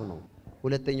ከሐሳብ ነው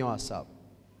ሁለተኛው ሐሳብ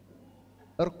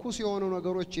እርኩስ የሆኑ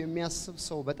ነገሮች የሚያስብ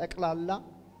ሰው በጠቅላላ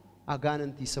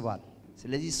አጋንንት ይስባል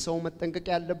ስለዚህ ሰው መጠንቀቅ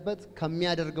ያለበት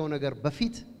ከሚያደርገው ነገር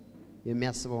በፊት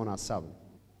የሚያስበውን ሐሳብ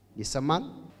ይሰማል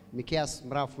ሚክያስ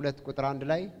ምዕራፍ 2 ቁጥር 1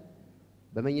 ላይ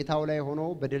በመኝታው ላይ ሆኖ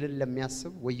በደልን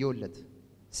ለሚያስብ ወዮለት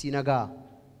ሲነጋ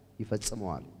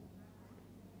ይፈጽመዋል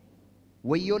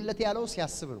ወዮለት ያለው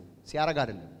ሲያስብ ነው ሲያረጋ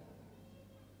አይደለም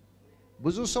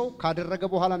ብዙ ሰው ካደረገ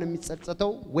በኋላ ነው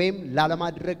የሚጸጸተው ወይም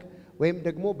ላለማድረግ ወይም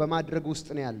ደግሞ በማድረግ ውስጥ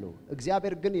ነው ያለው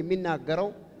እግዚአብሔር ግን የሚናገረው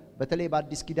በተለይ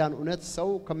በአዲስ ኪዳን እውነት ሰው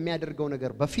ከሚያደርገው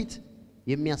ነገር በፊት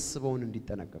የሚያስበውን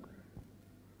እንዲጠነቀቅ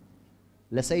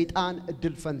ለሰይጣን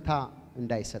እድል ፈንታ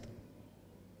እንዳይሰጥ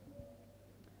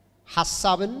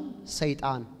ሐሳብን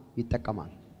ሰይጣን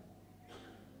ይጠቀማል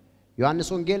ዮሐንስ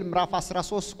ወንጌል ምዕራፍ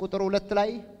 13 ቁጥር 2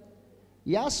 ላይ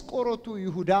ያስቆሮቱ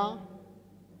ይሁዳ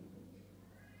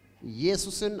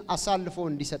ኢየሱስን አሳልፎ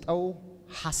እንዲሰጠው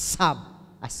ሐሳብ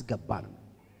አስገባ ነው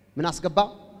ምን አስገባ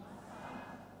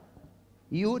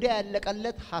ይሁዳ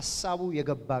ያለቀለት ሐሳቡ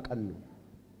የገባ ቀን ነው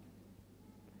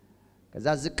ከዛ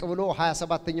ዝቅ ብሎ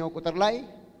 27ኛው ቁጥር ላይ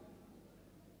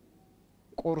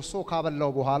ቆርሶ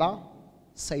ካበላው በኋላ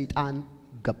ሰይጣን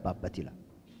ገባበት ይላል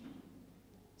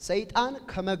ሰይጣን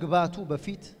ከመግባቱ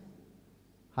በፊት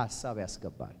ሐሳብ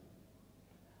ያስገባል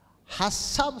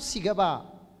ሐሳብ ሲገባ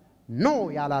ኖ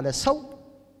ያላለ ሰው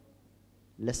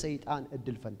ለሰይጣን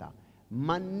እድል ፈንታ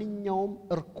ማንኛውም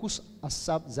እርኩስ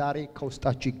ሐሳብ ዛሬ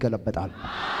ከውስጣችሁ ይገለበጣል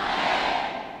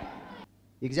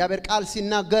የእግዚአብሔር ቃል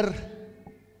ሲናገር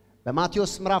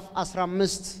በማቴዎስ ምዕራፍ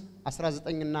 15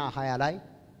 19 እና 20 ላይ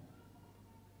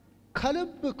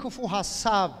ከልብ ክፉ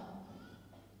ሐሳብ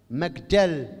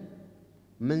መግደል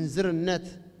ምንዝርነት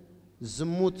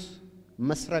ዝሙት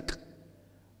መስረቅ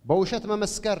በውሸት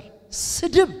መመስከር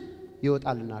ስድብ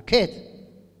ይወጣልና ከየት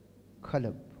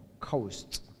ከልብ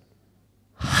ከውስጥ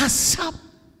ሐሳብ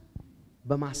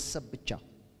በማሰብ ብቻ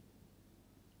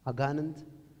አጋንንት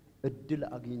እድል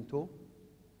አግኝቶ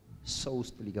ሰው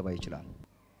ውስጥ ሊገባ ይችላል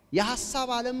የሐሳብ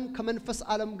ዓለም ከመንፈስ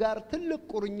ዓለም ጋር ትልቅ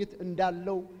ቁርኝት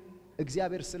እንዳለው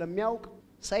እግዚአብሔር ስለሚያውቅ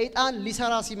ሰይጣን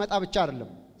ሊሰራ ሲመጣ ብቻ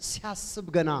አይደለም ሲያስብ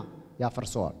ገና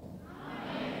ያፈርሰዋል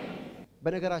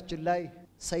በነገራችን ላይ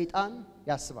ሰይጣን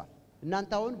ያስባል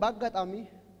እናንተ አሁን ባጋጣሚ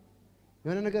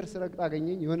የሆነ ነገር ስረግጥ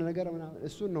አገኘኝ የሆነ ነገር ምናምን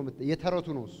እሱን ነው የተረቱ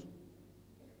ነው እሱ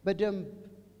በደም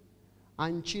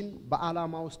አንቺን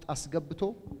በዓላማ ውስጥ አስገብቶ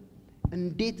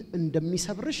እንዴት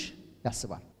እንደሚሰብርሽ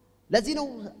ያስባል ለዚህ ነው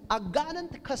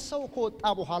አጋንንት ከሰው ከወጣ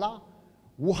በኋላ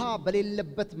ውሃ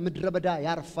በሌለበት ምድረ በዳ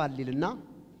ያርፋል ይልና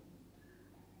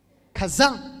ከዛ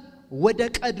ወደ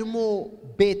ቀድሞ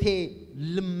ቤቴ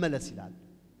ልመለስ ይላል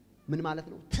ምን ማለት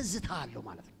ነው ትዝታ አለው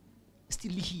ማለት ነው እስቲ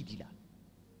ልሂድ ይላል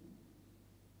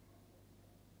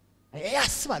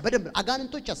ያስባል በደንብ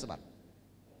አጋንንቶች ያስባል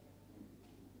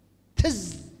ትዝ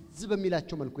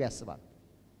በሚላቸው መልኩ ያስባል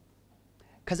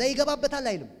ከዛ ይገባበታል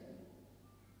አይልም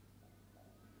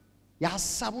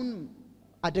ያሐሳቡን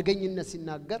አደገኝነት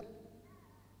ሲናገር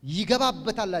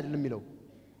ይገባበታል አይደለም የሚለው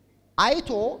አይቶ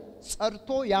ጸርቶ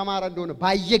ያማረ እንደሆነ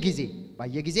ባየ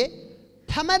ጊዜ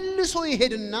ተመልሶ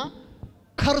ይሄድና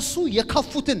ከርሱ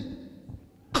የከፉትን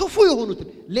ክፉ የሆኑትን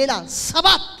ሌላ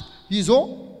 7 ይዞ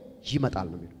ይመጣል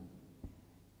ነው የሚለው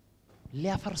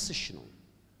ሊያፈርስሽ ነው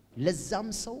ለዛም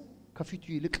ሰው ከፊቱ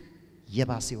ይልቅ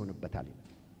የባሰ ይሆንበታል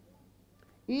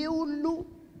ይሄ ሁሉ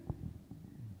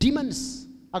ዲመንስ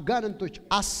አጋንንቶች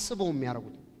አስበው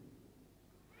የሚያረጉት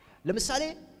ለምሳሌ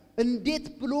እንዴት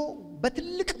ብሎ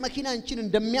በትልቅ መኪና አንቺን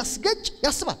እንደሚያስገጭ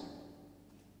ያስባል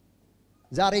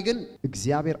ዛሬ ግን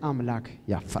እግዚአብሔር አምላክ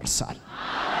ያፈርሳል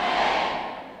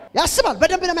ያስባል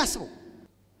በደንብ ነው የሚያስበው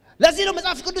ለዚህ ነው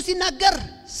መጽሐፍ ቅዱስ ሲናገር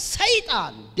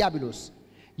ሰይጣን ዲያብሎስ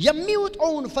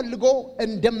የሚውጠውን ፈልጎ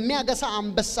እንደሚያገሳ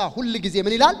አንበሳ ሁሉ ጊዜ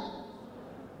ምን ይላል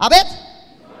አቤት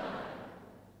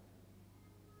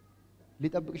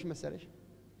ሊጠብቅሽ መሰለሽ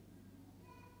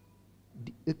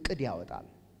እቅድ ያወጣል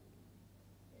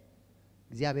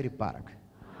እግዚአብሔር ይባረክ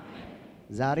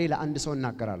ዛሬ ለአንድ ሰው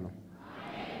እናገራለሁ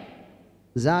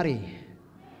ዛሬ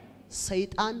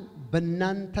ሰይጣን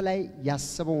በእናንተ ላይ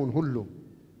ያሰበውን ሁሉ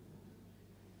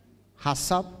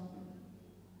ሐሳብ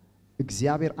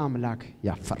እግዚአብሔር አምላክ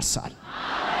ያፈርሳል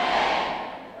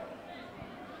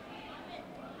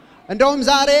እንደውም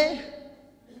ዛሬ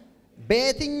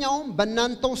በየትኛውም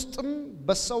በእናንተ ውስጥም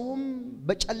በሰውም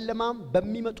በጨለማም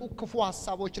በሚመጡ ክፉ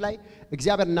ሐሳቦች ላይ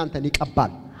እግዚአብሔር እናንተን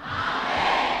ይቀባል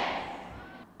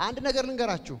አንድ ነገር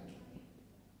ልንገራችሁ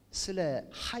ስለ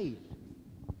ኃይል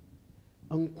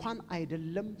እንኳን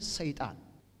አይደለም ሰይጣን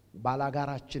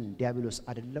ባላጋራችን ዲያብሎስ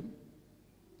አይደለም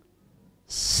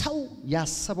ሰው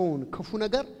ያሰበውን ክፉ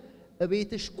ነገር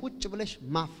እቤትሽ ቁጭ ብለሽ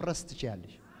ማፍረስ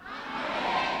ትችያለሽ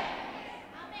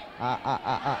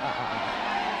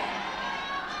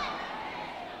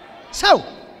ሰው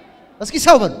እስኪ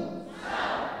ሰው በሉ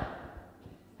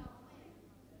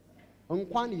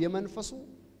እንኳን የመንፈሱ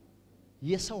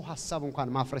የሰው ሐሳብ እንኳን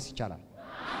ማፍረስ ይቻላል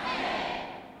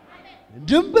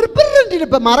ድምብርብር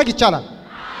እንዲልበት ማድረግ ይቻላል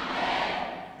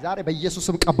ዛሬ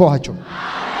በኢየሱስም ቀባዋቸው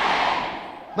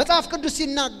መጽሐፍ ቅዱስ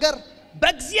ሲናገር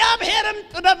በእግዚአብሔርም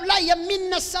ጥበብ ላይ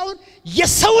የሚነሳውን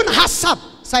የሰውን ሐሳብ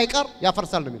ሳይቀር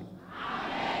ያፈርሳል ነው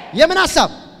የምን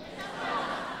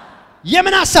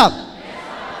ሐሳብ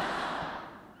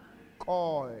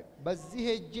ቆይ በዚህ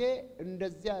ሄጄ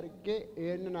እንደዚህ አርጌ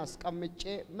ይሄንን አስቀምጬ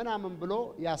ምናምን ብሎ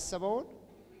ያሰበውን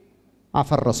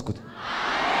አፈረስኩት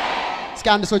እስኪ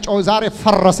አንድ ሰው ጮህ ዛሬ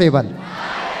ፈረሰ ይበል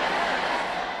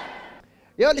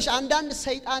ይኸውልሽ አንዳንድ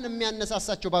ሰይጣን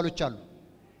የሚያነሳሳቸው ባሎች አሉ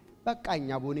በቃኛ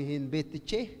ቡን ይሄን ቤት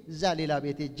ትቼ እዛ ሌላ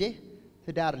ቤት ሄጄ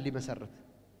ትዳር ሊመሰርት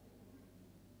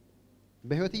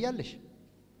በህይወት ይያለሽ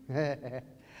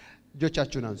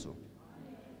እጆቻችሁን አንሱ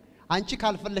አንቺ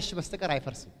ካልፈለሽ በስተቀር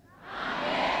አይፈርስም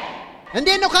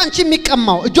እንዴት ነው ካንቺ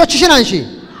የሚቀማው እጆችሽን አንሺ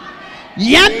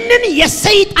ያንን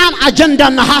የሰይጣን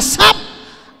አጀንዳና ሐሳብ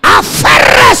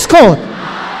አፈረስኩት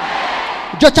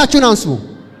እጆቻችሁን አንሱ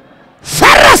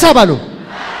ፈረሰ በሉ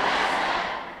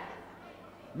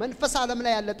መንፈስ ዓለም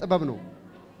ላይ ያለ ጥበብ ነው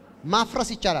ማፍረስ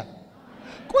ይቻላል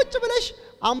ቁጭ ብለሽ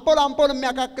አምፖል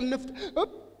የሚያካክል ንፍጥ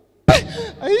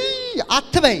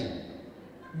አትበይ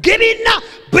ግቢና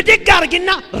ብድግ አርጊና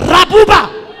ራቡባ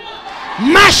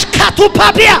ማሽካቱ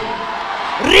ፓቢያ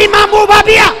ሪማሙ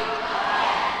ባቢያ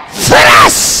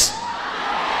ፍራስ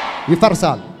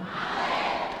ይፈርሳል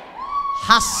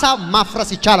ሐሳብ ማፍረስ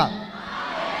ይቻላል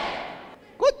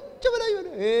ቁጭ ብለሽ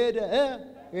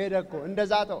ሄደኮ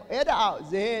እንደዛተው ሄደ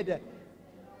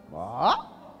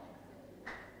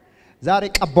ዛሬ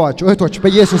ቀባዋቸው እህቶች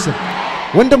በኢየሱስም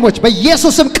ወንድሞች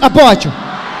በኢየሱስም ቀባዋቸው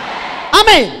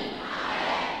አሜን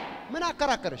ምን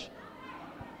አከራከረሽ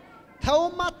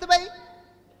ተውም አትበይ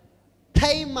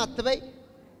ተይም አትበይ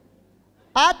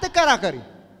አትከራከሪ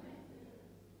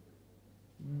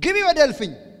ግቢ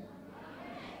ወደልፍኝ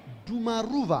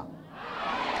ዱማሩቫ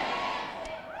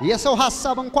የሰው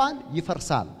ሐሳብ እንኳን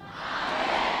ይፈርሳል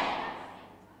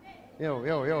ዮ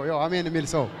አሜን የሚል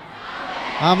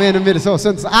ሰው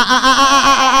ስንት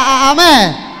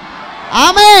አሜን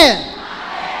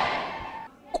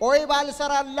ቆይ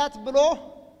ባልሰራላት ብሎ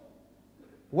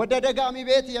ወደ ደጋሚ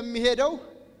ቤት የሚሄደው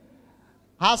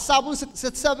ሐሳቡን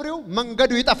ስትሰብሪው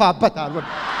መንገዱ ይጠፋበታል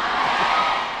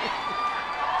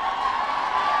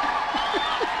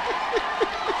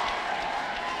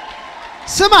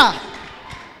ስማ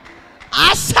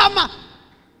አሳማ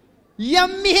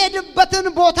የሚሄድበትን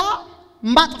ቦታ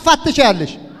ማጥፋት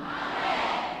ትችያለሽ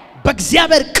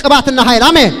በእግዚአብሔር ቅባትና ኃይል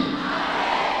አሜን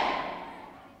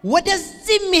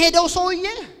ወደዚህ የሚሄደው ሰውዬ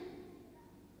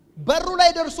በሩ ላይ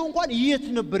ደርሶ እንኳን የት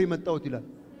ነበር የመጣውት ይላል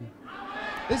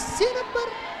እዚህ ነበር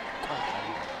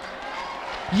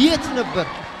የት ነበር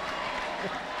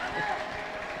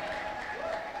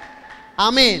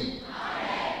አሜን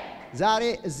ዛሬ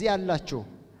እዚህ ያላችሁ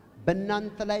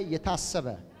በእናንተ ላይ የታሰበ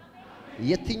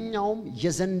የትኛውም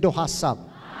የዘንዶ ሐሳብ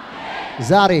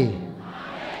ዛሬ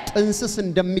ጥንስስ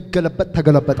እንደሚገለበጥ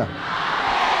ተገለበጠ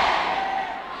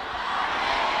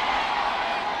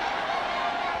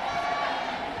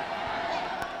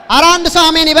አራንድ ሰው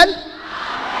አሜን ይበል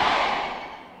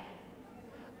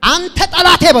አንተ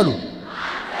ጠላቴ በሉ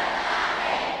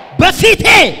በፊቴ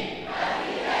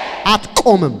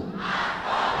አትቆምም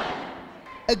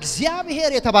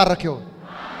እግዚአብሔር የተባረከ ይሁን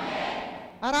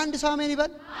አራንድ ሰው አሜን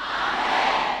ይበል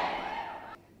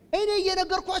እኔ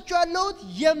እየነገርኳችሁ ያለሁት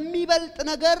የሚበልጥ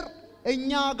ነገር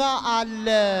እኛ ጋር አለ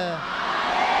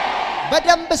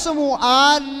በደንብ ስሙ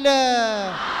አለ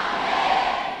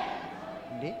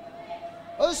እንዴ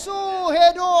እሱ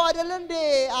ሄዶ አይደል እንዴ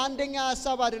አንደኛ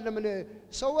ሐሳብ አይደለም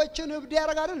ሰዎችን እብድ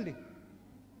ያረጋል እንዴ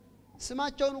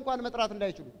ስማቸውን እንኳን መጥራት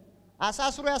እንዳይችሉ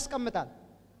አሳስሮ ያስቀምጣል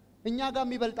እኛ ጋር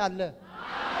የሚበልጥ አለ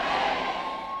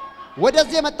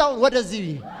ወደዚህ የመጣው ወደዚህ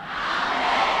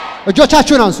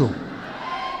እጆቻችሁን አንሱ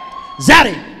ዛሬ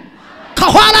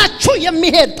ከኋላችሁ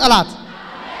የሚሄድ ጠላት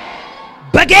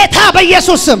በጌታ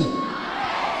በኢየሱስ ስም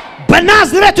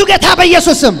በናዝሬቱ ጌታ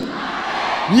በኢየሱስ ስም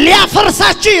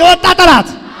ሊያፈርሳችሁ የወጣ ጠላት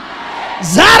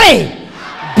ዛሬ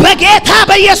በጌታ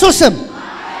በኢየሱስ ስም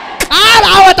ቃል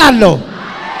አወጣለሁ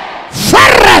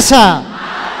ፈረሰ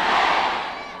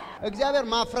እግዚአብሔር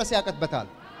ማፍረስ ያቀጥበታል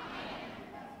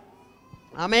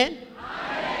አሜን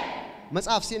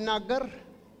መጽሐፍ ሲናገር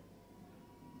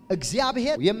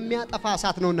እግዚአብሔር የሚያጠፋ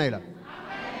እሳት ነውና ይላል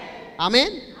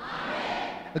አሜን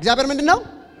እግዚአብሔር ምንድነው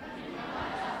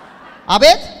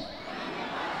አቤት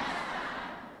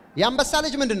ያንበሳ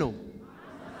ልጅ ምንድነው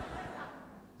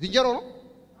ዝንጀሮ ነው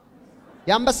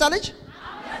ያንበሳ ልጅ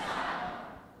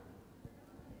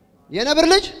የነብር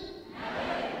ልጅ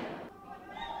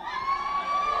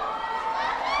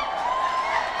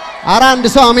አራንድ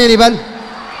ሰው አሜን ይበል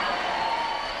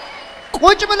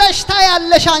ቁጭ ብለሽ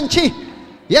ታያለሽ አንቺ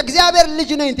የእግዚአብሔር ልጅ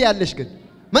ነኝ ትያለሽ ግን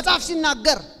መጽሐፍ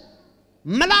ሲናገር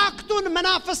መላእክቱን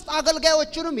መናፍስት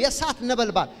አገልጋዮቹንም የእሳት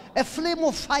ነበልባል a flame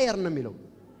of fire ነው የሚለው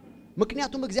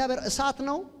ምክንያቱም እግዚአብሔር እሳት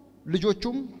ነው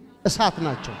ልጆቹም እሳት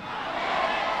ናቸው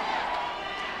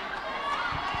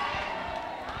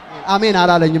አሜን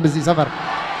አላለኝም እዚህ ሰፈር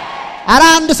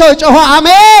አራንድ ሰው ጮሆ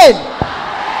አሜን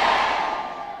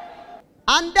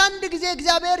አንዳንድ ጊዜ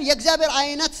እግዚአብሔር የእግዚአብሔር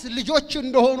አይነት ልጆች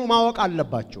እንደሆኑ ማወቅ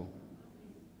አለባቸው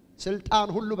ስልጣን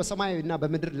ሁሉ በሰማይና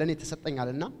በምድር ለኔ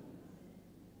ተሰጠኛልና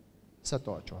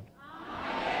ሰጥቷቸዋል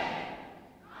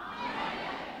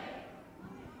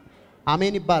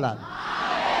አሜን ይባላል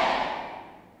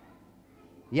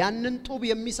ያንን ጡብ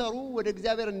የሚሰሩ ወደ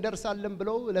እግዚአብሔር እንደርሳለን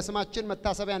ብለው ለስማችን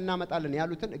መታሰቢያ እናመጣለን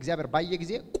ያሉትን እግዚአብሔር ባየ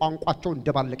ጊዜ ቋንቋቸው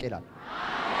እንደባለቀ ይላል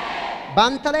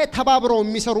ባንተ ላይ ተባብረው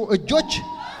የሚሰሩ እጆች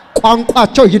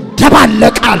ቋንቋቸው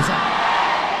ይደባለቃል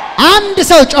አንድ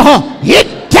ሰው ጮሆ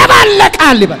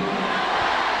ይደባለቃል ይበል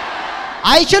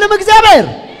አይችልም እግዚአብሔር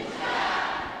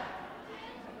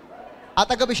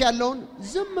አጠገብሽ ያለውን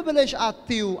ዝም ብለሽ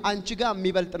አትዩ አንቺ ጋር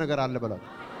የሚበልጥ ነገር አለ ብለው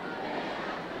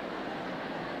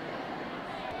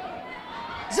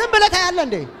ዝም ብለህ ታያለ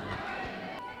እንዴ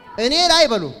እኔ ላይ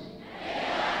በሉ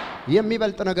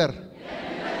የሚበልጥ ነገር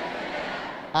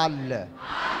አለ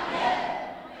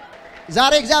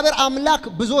ዛሬ እግዚአብሔር አምላክ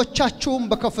ብዙዎቻችሁም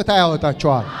በከፍታ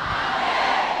ያወጣቸዋል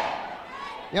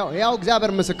ያው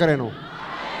እግዚአብሔር ምስክሬ ነው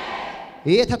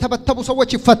ይሄ ተተበተቡ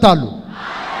ሰዎች ይፈታሉ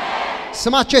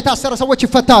ስማቸው የታሰረ ሰዎች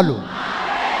ይፈታሉ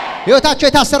ህይወታቸው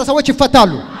የታሰረ ሰዎች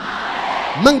ይፈታሉ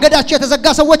መንገዳቸው የተዘጋ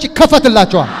ሰዎች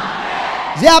ይከፈትላቸዋል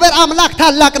እግዚአብሔር አምላክ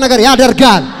ታላቅ ነገር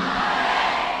ያደርጋል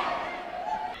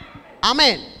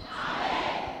አሜን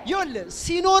ይሁን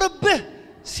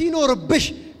ሲኖርብሽ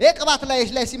የቅባት ላይ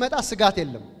ሲመጣ ስጋት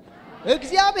የለም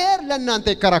እግዚአብሔር ለእናንተ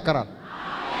ይከራከራል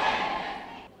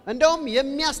እንደውም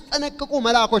የሚያስጠነቅቁ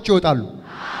መላእክቶች ይወጣሉ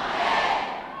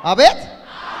አቤት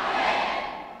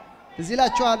እዚህ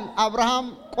ላችኋል አብርሃም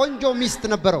ቆንጆ ሚስት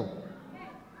ነበረው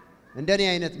እንደኔ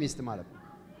አይነት ሚስት ማለት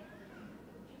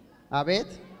አቤት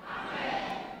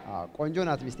ቆንጆ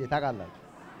ናት ሚስቴ ታውቃላችሁ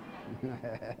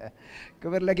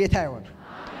ክብር ለጌታ ይሁን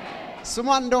ስሟ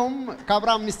እንደውም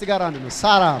ከአብርሃም ሚስት ጋር አንድ ነው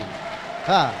ሳራ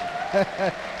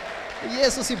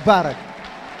ኢየሱስ ይባረክ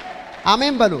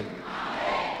አሜን በሉ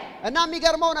እና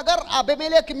የሚገርመው ነገር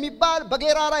አቤሜሌክ የሚባል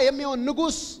በጌራራ የሚሆን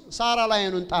ንጉስ ሳራ ላይ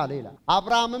ነው ጣለ ይላል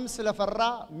አብርሃምም ስለፈራ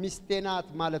ሚስቴ ናት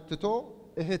ማለት ትቶ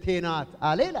እህቴ ናት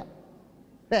አለ ይላል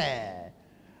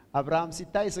አብርሃም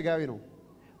ሲታይ ስጋዊ ነው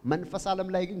መንፈስ ዓለም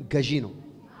ላይ ግን ገዢ ነው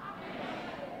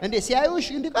እንዴ ሲያዩሽ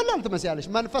እንዴ ቀላል ትመስያለሽ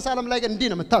መንፈስ ዓለም ላይ ግን እንዴ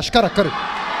ነው መታሽከረከሩ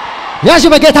ያሽ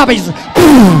በጌታ በኢየሱስ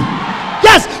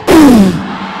ያስ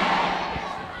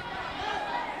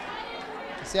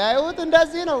ሲያዩት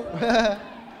እንደዚህ ነው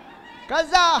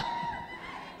ከዛ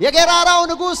የጌራራው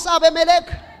ንጉስ አቤሜሌክ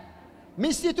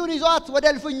ሚስቲቱን ይዟት ወደ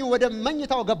እልፍኙ ወደ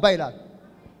መኝታው ገባ ይላል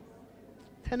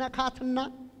ተነካትና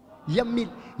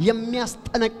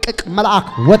የሚያስጠነቅቅ መልአክ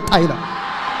ወጣ ይላል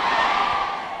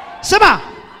ስማ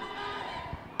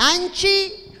አንቺ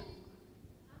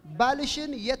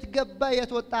ባልሽን የት ገባ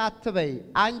የት ወጣ አትበይ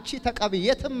አንቺ ተቀቢ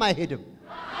የትም አይሄድም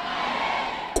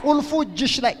ቁልፉ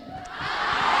እጅሽ ላይ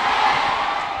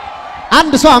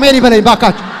አንድ ሰው አሜን ይበለኝ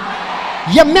ባካችሁ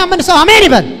የሚያምን ሰው አሜን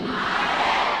ይበል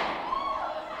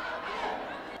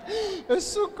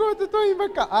እሱ ኮትቶይ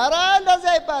በቃ አራ እንደዛ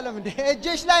ይባልም እንደ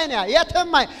እጅሽ ላይ ነው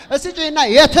የትም እስጪና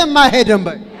የትም አይሄድም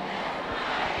በይ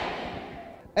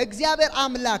እግዚአብሔር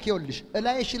አምላክ ይወልሽ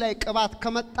እላይሽ ላይ ቅባት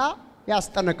ከመጣ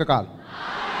ያስጠነቅቃል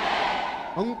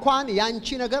እንኳን ያንቺ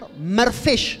ነገር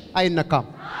መርፌሽ አይነካም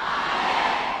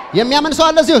የሚያምን ሰው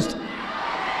አለ እዚህ ውስጥ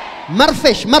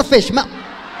መርፌሽ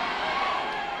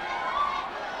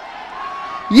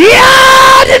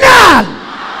ያድናል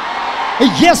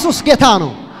ኢየሱስ ጌታ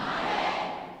ነው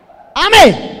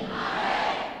አሜን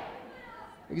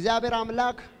እግዚአብሔር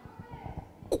አምላክ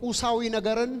ቁሳዊ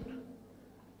ነገርን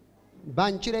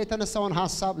ባንቺ ላይ የተነሳውን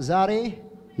ሐሳብ ዛሬ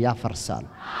ያፈርሳል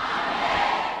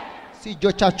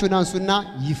ሲጆቻችሁን አንሱና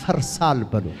ይፈርሳል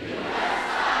በሉ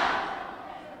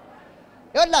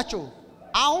ይላችሁ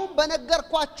አሁን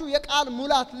በነገርኳችሁ የቃል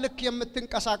ሙላት ልክ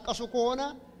የምትንቀሳቀሱ ከሆነ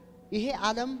ይሄ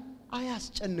ዓለም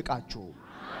አያስጨንቃችሁ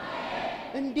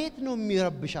እንዴት ነው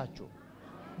የሚረብሻችሁ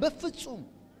በፍጹም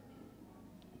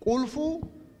ቁልፉ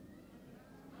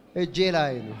እጄ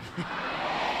ላይ ነው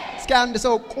እስኪ አንድ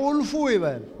ሰው ቁልፉ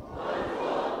ይበል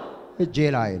እጄ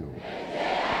ላይ ነው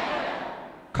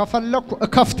ከፈለኩ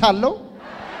እከፍታለሁ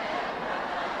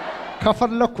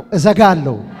ከፈለኩ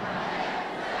እዘጋለሁ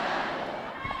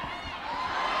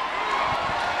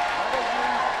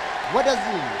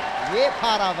ወደዚህ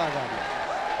የፓራቫጋ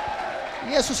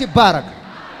ኢየሱስ ይባረክ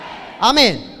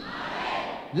አሜን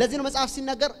ለዚህ ነው መጽሐፍ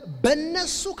ሲናገር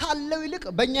በእነሱ ካለው ይልቅ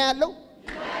በእኛ ያለው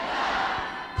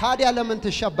ታዲያ ለምን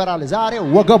ተሸበራል ዛሬ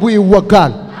ወገቡ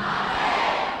ይወጋል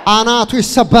አናቱ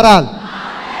ይሰበራል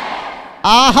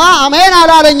አሃ አሜን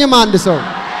አላለኝም አንድ ሰው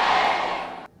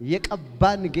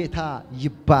የቀባን ጌታ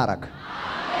ይባረክ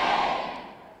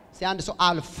ሲያንድ ሰው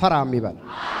አልፈራም ይበል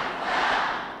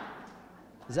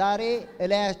ዛሬ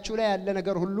እላያችሁ ላይ ያለ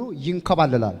ነገር ሁሉ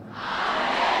ይንከባለላል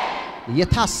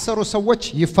የታሰሩ ሰዎች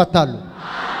ይፈታሉ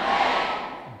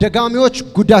ደጋሚዎች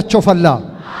ጉዳቸው ፈላ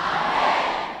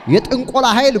የጥንቆላ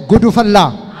ኃይል ጉዱ ፈላ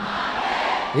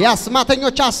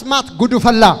ያስማተኞች አስማት ጉዱ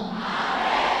ፈላ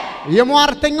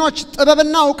የሟርተኞች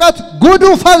ጥበብና ዕውቀት ጉዱ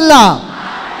ፈላ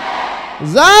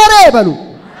ዛሬ በሉ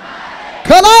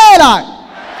ከላይ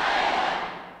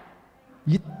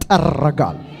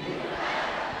ይጠረጋል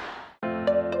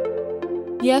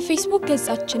የፌስቡክ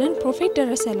ገጻችንን ፕሮፌት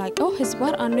ደረሰ ላቀው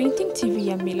ህዝባር አኖይንቲንግ ቲቪ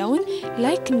የሚለውን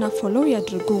ላይክ እና ፎሎው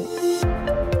ያድርጉ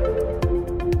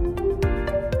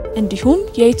እንዲሁም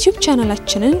የዩቲዩብ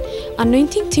ቻናላችንን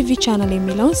አኖይንቲንግ ቲቪ ቻናል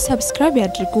የሚለውን ሰብስክራይብ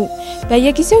ያድርጉ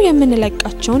በየጊዜው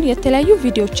የምንለቃቸውን የተለያዩ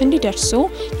ቪዲዮዎች እንዲደርሱ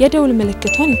የደውል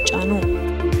ምልክቷን ይጫኑ